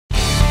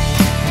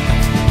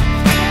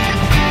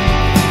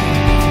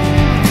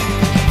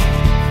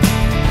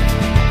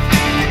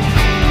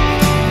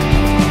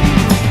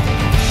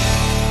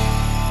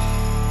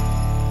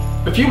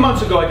A few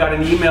months ago I got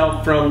an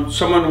email from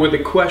someone with a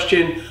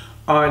question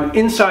on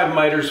inside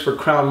miters for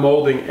crown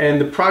molding,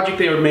 and the project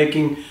they were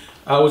making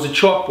was a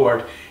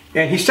chalkboard.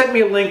 And he sent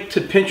me a link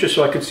to Pinterest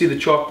so I could see the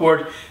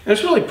chalkboard, and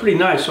it's really pretty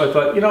nice. So I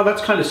thought, you know,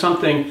 that's kind of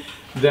something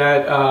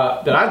that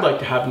that I'd like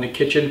to have in the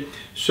kitchen.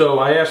 So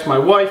I asked my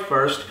wife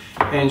first,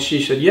 and she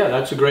said, yeah,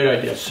 that's a great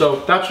idea.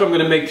 So that's what I'm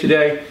going to make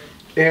today.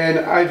 And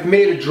I've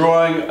made a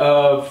drawing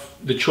of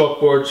the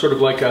chalkboard, sort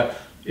of like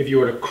if you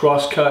were to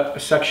cross-cut a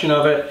section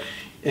of it.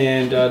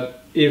 And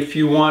if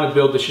you want to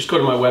build this, just go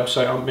to my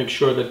website. I'll make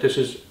sure that this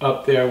is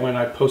up there when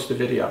I post the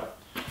video.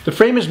 The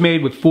frame is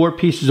made with 4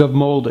 pieces of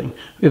molding.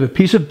 We have a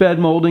piece of bed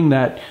molding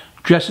that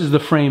dresses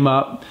the frame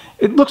up.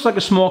 It looks like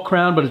a small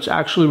crown, but it's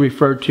actually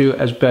referred to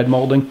as bed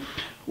molding.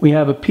 We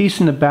have a piece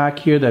in the back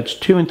here that's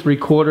 2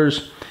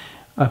 3/4,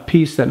 a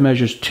piece that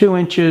measures 2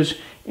 inches,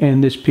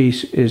 and this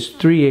piece is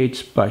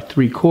 3/8 by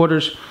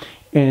 3/4.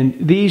 And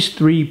these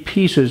 3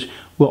 pieces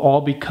will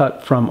all be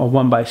cut from a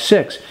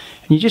 1x6.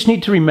 And you just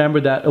need to remember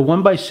that a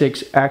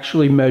 1x6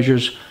 actually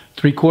measures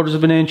 3/4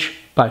 of an inch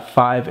by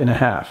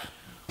 5.5.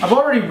 I've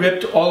already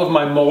ripped all of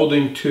my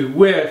molding to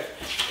width,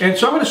 and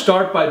so I'm going to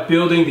start by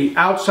building the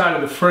outside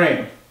of the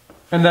frame.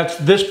 And that's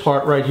this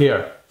part right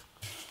here.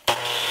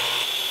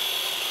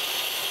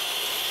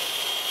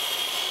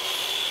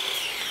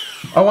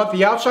 I want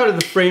the outside of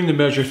the frame to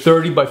measure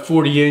 30 by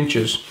 40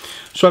 inches.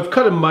 So I've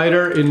cut a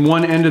miter in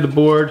one end of the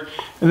board,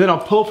 and then I'll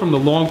pull from the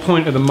long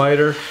point of the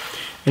miter,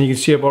 and you can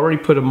see I've already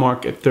put a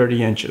mark at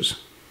 30 inches.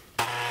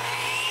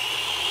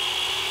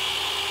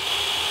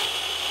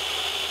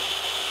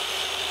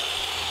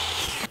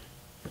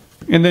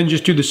 And then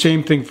just do the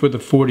same thing for the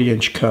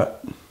 40-inch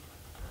cut.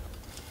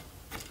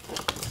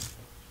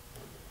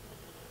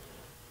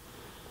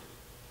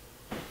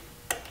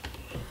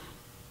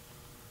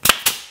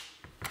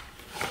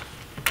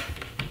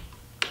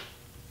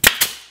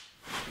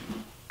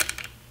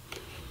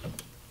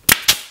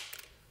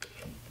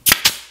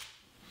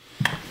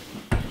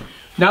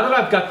 Now that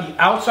I've got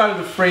the outside of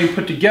the frame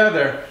put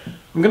together,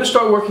 I'm going to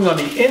start working on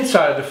the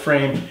inside of the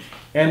frame.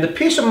 And the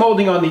piece of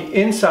molding on the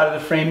inside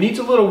of the frame needs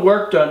a little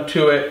work done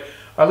to it.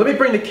 Let me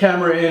bring the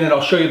camera in and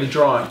I'll show you the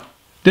drawing.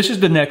 This is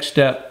the next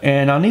step,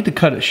 and I'll need to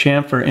cut a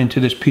chamfer into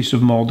this piece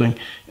of molding.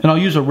 And I'll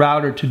use a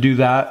router to do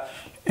that.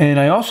 And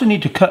I also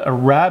need to cut a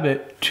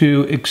rabbet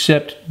to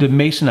accept the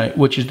masonite,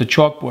 which is the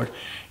chalkboard.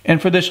 And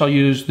for this I'll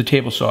use the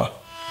table saw.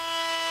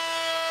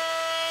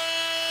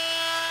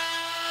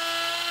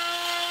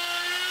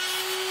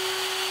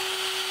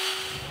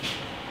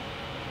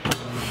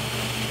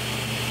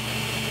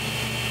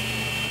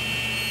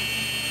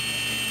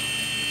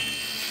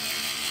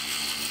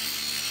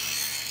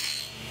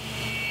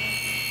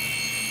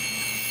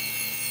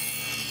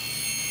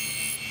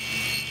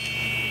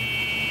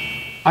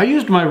 I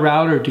used my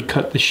router to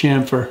cut the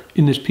chamfer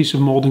in this piece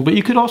of molding, but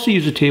you could also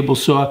use a table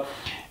saw.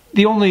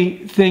 The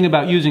only thing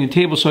about using a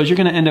table saw is you're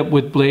going to end up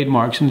with blade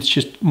marks, and it's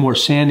just more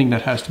sanding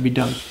that has to be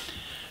done.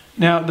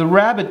 Now the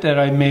rabbet that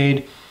I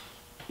made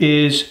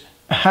is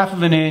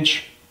 1/2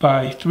 inch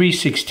by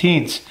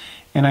 3/16,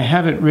 and I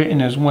have it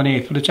written as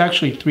 1/8, but it's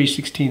actually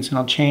 3/16, and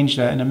I'll change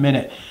that in a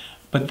minute.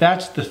 But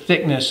that's the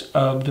thickness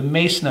of the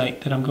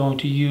masonite that I'm going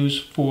to use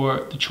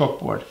for the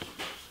chalkboard.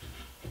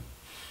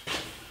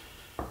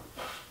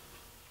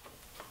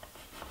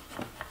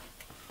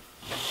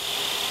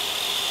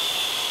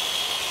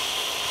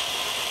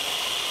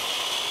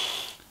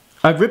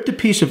 I've ripped a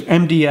piece of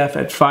MDF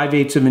at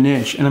 5/8 of an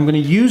inch, and I'm going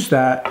to use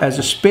that as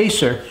a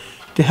spacer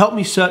to help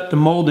me set the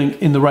molding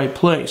in the right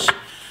place.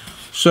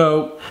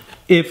 So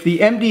if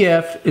the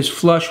MDF is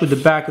flush with the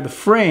back of the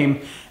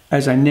frame,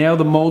 as I nail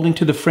the molding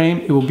to the frame,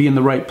 it will be in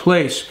the right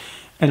place.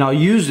 And I'll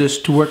use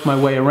this to work my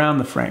way around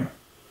the frame.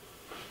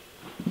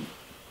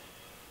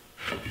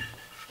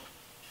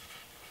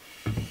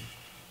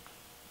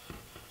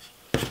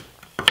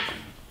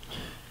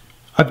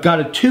 I've got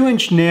a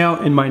 2-inch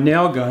nail in my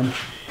nail gun,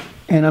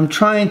 and I'm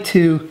trying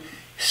to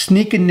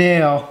sneak a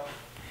nail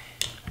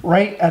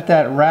right at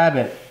that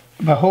rabbet,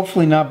 but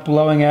hopefully not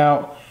blowing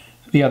out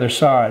the other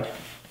side.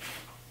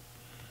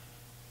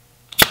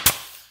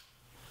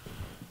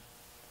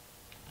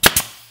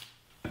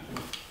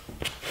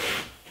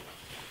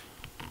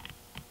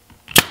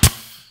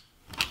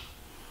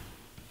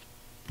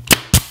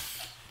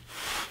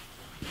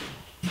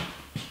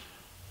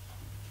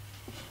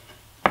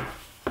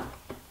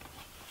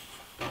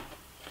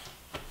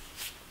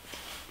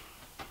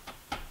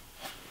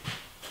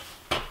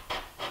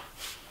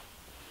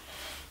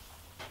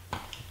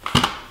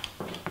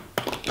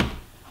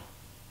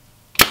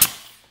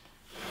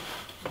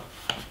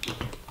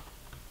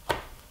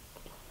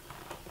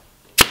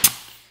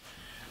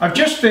 I've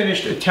just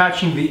finished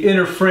attaching the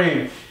inner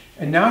frame,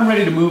 and now I'm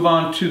ready to move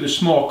on to the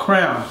small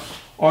crown,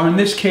 or in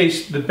this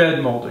case, the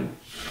bed molding.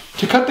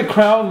 To cut the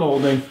crown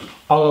molding,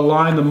 I'll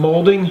align the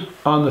molding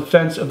on the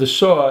fence of the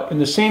saw in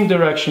the same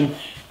direction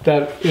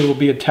that it will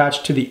be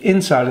attached to the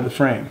inside of the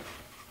frame.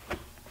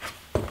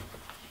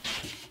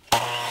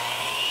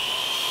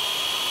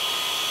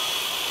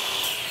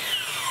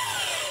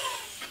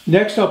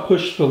 Next, I'll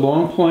push the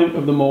long point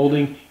of the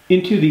molding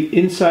into the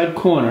inside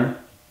corner,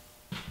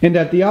 and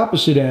at the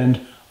opposite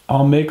end,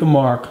 I'll make a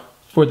mark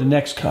for the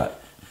next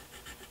cut.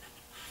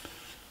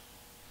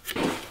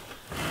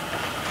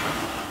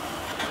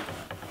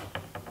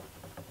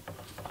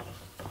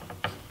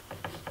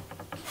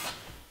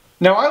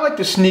 Now I like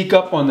to sneak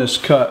up on this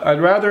cut.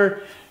 I'd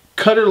rather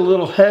cut it a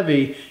little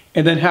heavy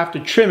and then have to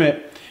trim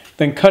it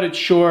than cut it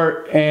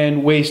short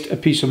and waste a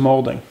piece of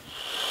molding.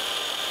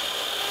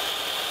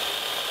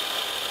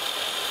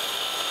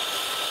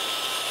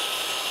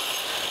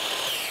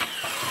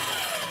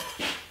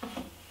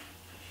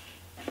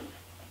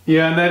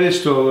 Yeah, and that is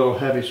still a little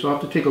heavy, so I'll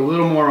have to take a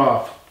little more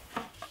off.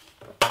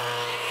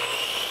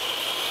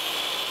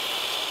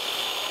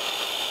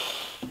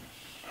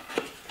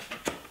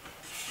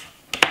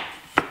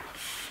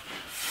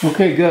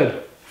 Okay,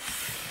 good.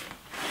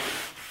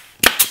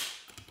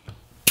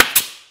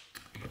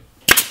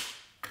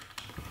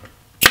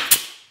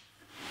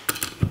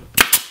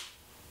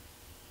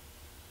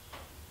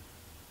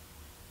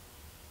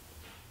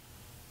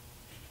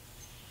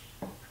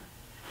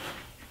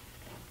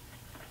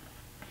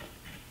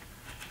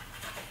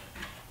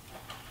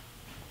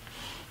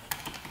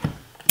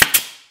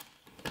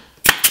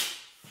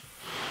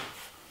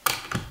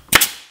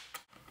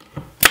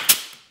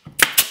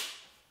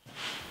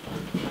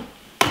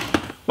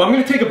 Well, I'm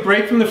going to take a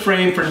break from the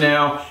frame for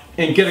now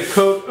and get a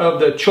coat of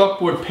the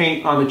chalkboard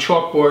paint on the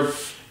chalkboard,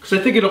 because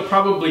I think it'll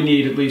probably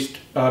need at least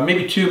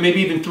maybe 2, maybe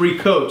even 3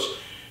 coats.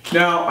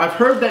 Now, I've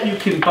heard that you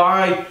can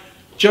buy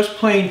just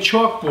plain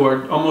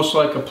chalkboard, almost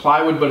like a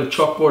plywood but a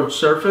chalkboard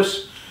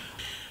surface.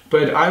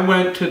 But I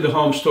went to the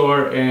home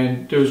store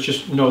and there was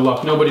just no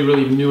luck. Nobody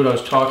really even knew what I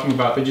was talking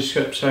about. They just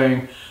kept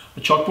saying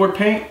a chalkboard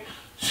paint.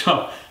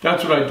 So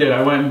that's what I did.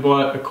 I went and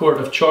bought a quart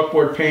of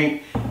chalkboard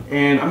paint,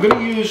 and I'm going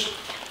to use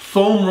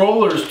foam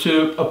rollers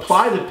to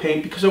apply the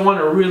paint because I want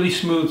a really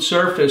smooth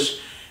surface.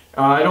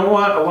 I don't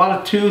want a lot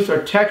of tooth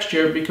or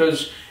texture,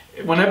 because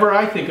whenever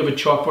I think of a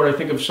chalkboard, I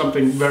think of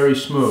something very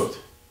smooth.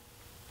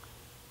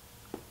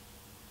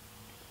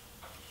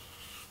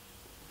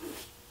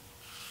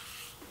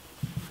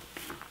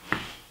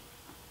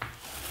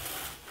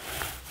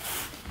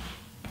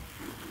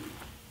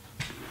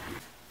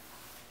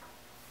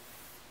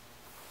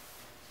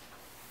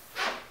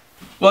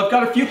 Well, I've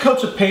got a few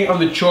coats of paint on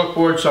the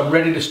chalkboard, so I'm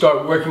ready to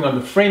start working on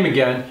the frame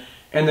again.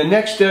 And the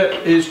next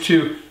step is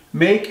to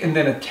make and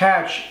then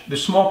attach the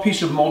small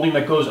piece of molding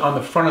that goes on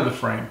the front of the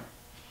frame.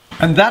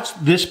 And that's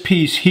this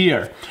piece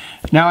here.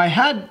 Now, I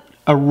had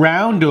a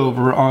round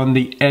over on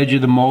the edge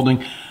of the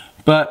molding,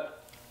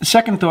 but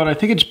second thought, I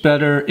think it's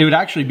better, it would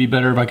actually be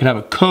better if I could have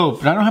a cove,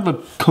 but I don't have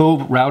a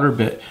cove router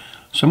bit.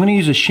 So I'm going to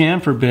use a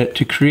chamfer bit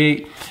to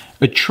create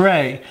a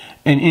tray,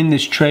 and in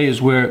this tray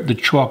is where the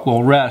chalk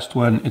will rest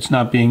when it's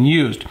not being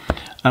used.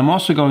 I'm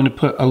also going to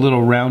put a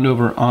little round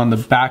over on the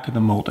back of the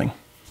molding.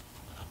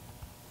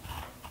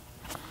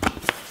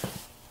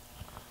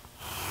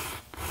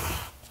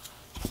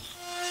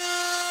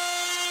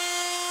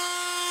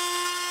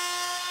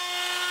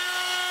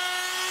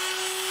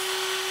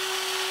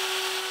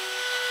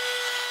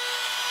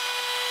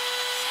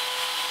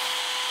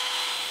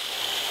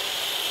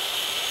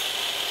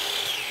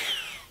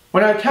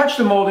 When I attach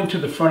the molding to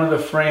the front of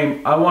the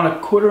frame, I want a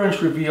 1/4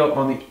 inch reveal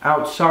on the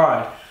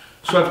outside.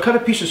 So I've cut a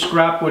piece of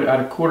scrap wood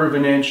at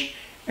 1/4 inch,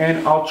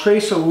 and I'll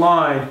trace a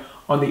line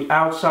on the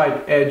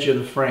outside edge of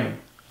the frame.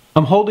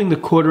 I'm holding the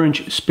 1/4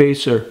 inch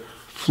spacer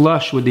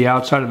flush with the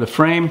outside of the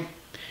frame,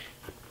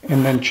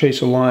 and then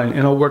trace a line,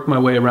 and I'll work my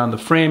way around the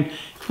frame.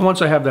 And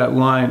once I have that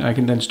line, I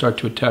can then start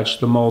to attach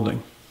the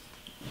molding.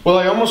 Well,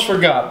 I almost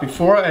forgot.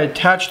 Before I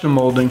attach the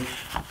molding,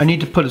 I need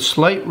to put a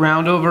slight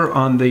round over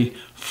on the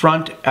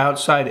front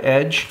outside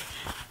edge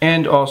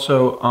and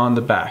also on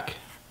the back.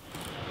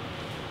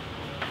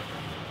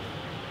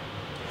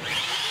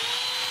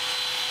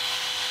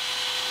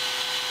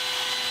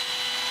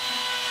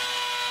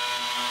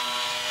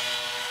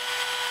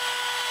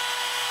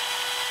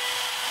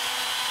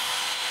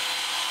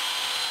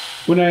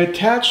 When I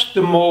attach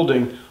the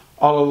molding,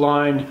 I'll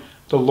align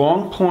the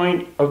long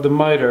point of the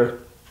miter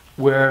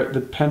where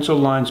the pencil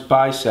lines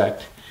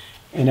bisect,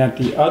 and at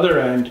the other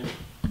end,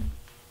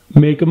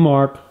 make a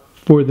mark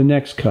for the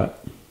next cut.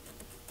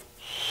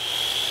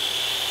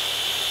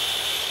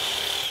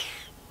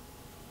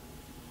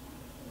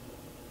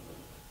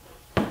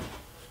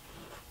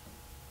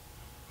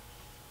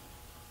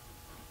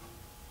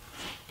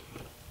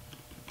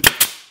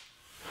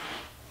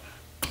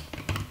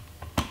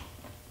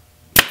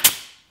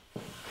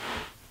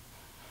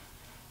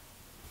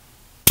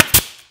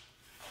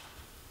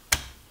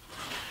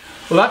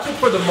 Well, that's it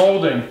for the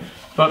molding,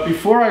 but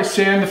before I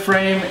sand the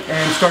frame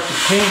and start to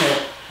paint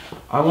it,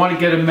 I want to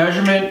get a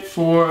measurement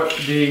for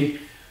the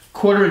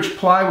 1/4 inch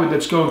plywood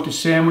that's going to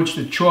sandwich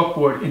the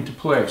chalkboard into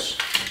place.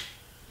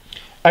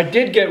 I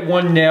did get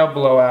one nail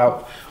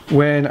blowout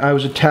when I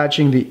was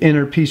attaching the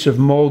inner piece of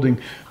molding,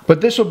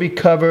 but this will be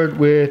covered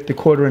with the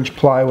 1/4 inch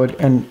plywood,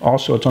 and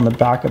also it's on the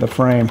back of the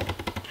frame.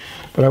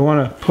 But I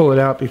want to pull it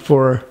out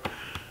before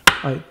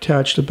I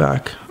attach the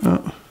back.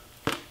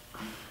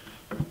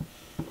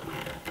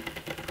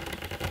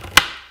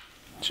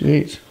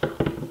 Jeez.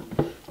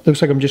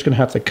 Looks like I'm just gonna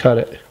have to cut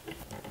it.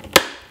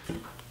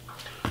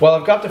 While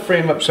I've got the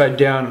frame upside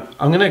down,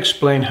 I'm gonna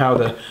explain how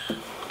the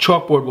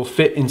chalkboard will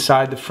fit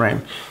inside the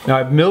frame. Now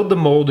I've milled the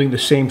molding the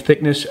same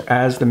thickness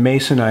as the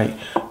masonite,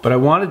 but I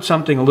wanted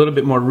something a little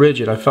bit more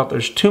rigid. I felt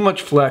there's too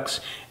much flex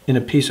in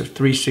a piece of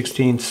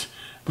 3/16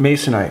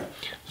 masonite.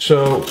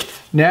 So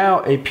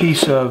now a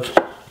piece of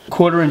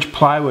 1/4-inch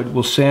plywood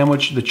will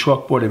sandwich the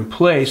chalkboard in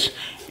place,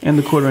 and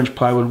the 1/4-inch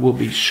plywood will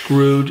be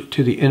screwed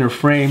to the inner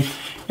frame.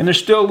 And there's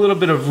still a little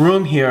bit of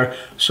room here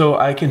so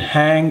I can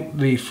hang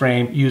the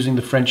frame using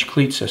the French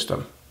cleat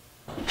system.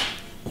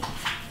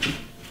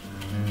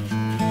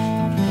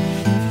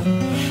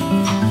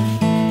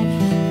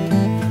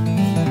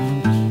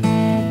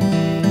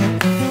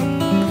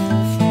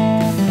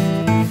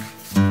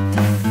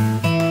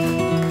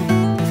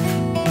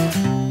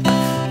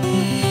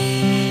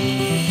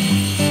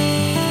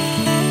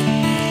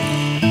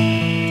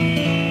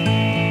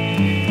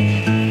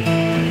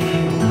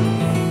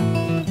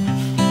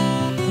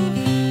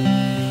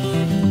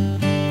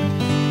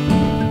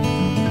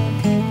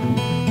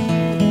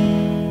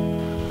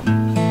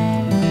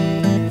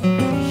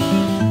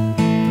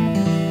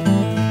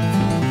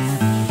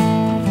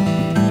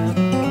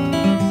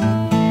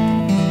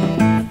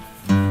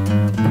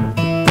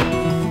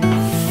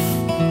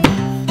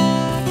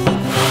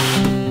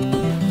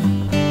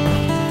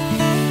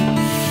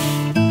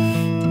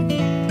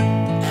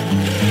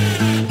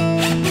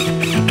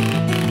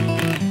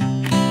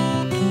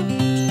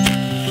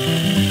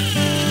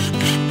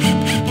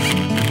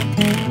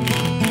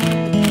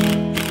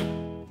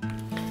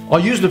 I'll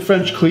use the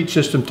French cleat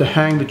system to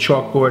hang the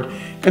chalkboard,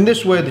 and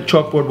this way the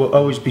chalkboard will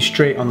always be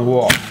straight on the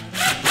wall.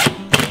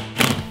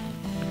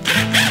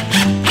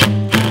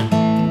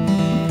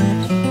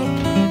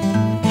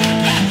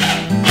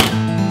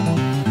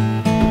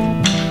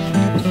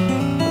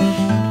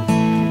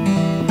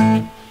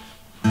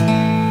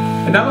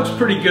 And that looks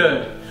pretty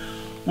good.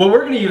 What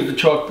we're going to use the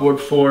chalkboard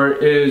for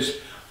is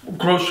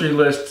grocery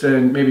lists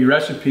and maybe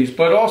recipes,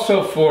 but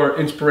also for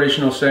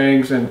inspirational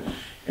sayings and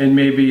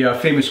maybe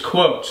famous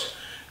quotes.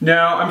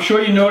 Now, I'm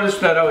sure you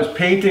noticed that I was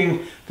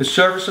painting the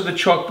surface of the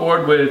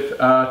chalkboard with,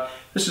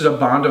 this is a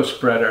Bondo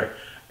spreader.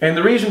 And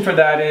the reason for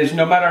that is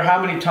no matter how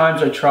many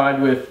times I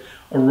tried with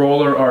a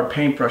roller or a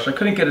paintbrush, I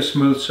couldn't get a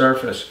smooth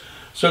surface.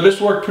 So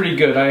this worked pretty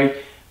good. I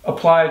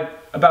applied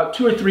about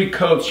 2 or 3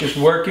 coats just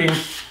working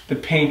the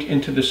paint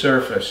into the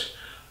surface.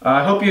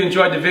 I hope you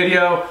enjoyed the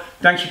video.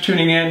 Thanks for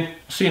tuning in.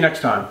 See you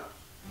next time.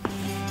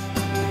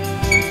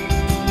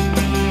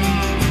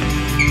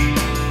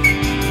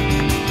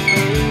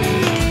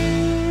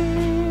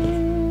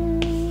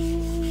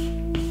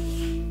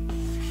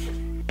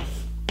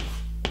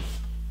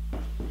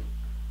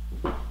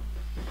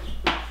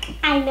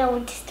 I know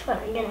just what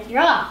I'm gonna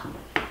draw.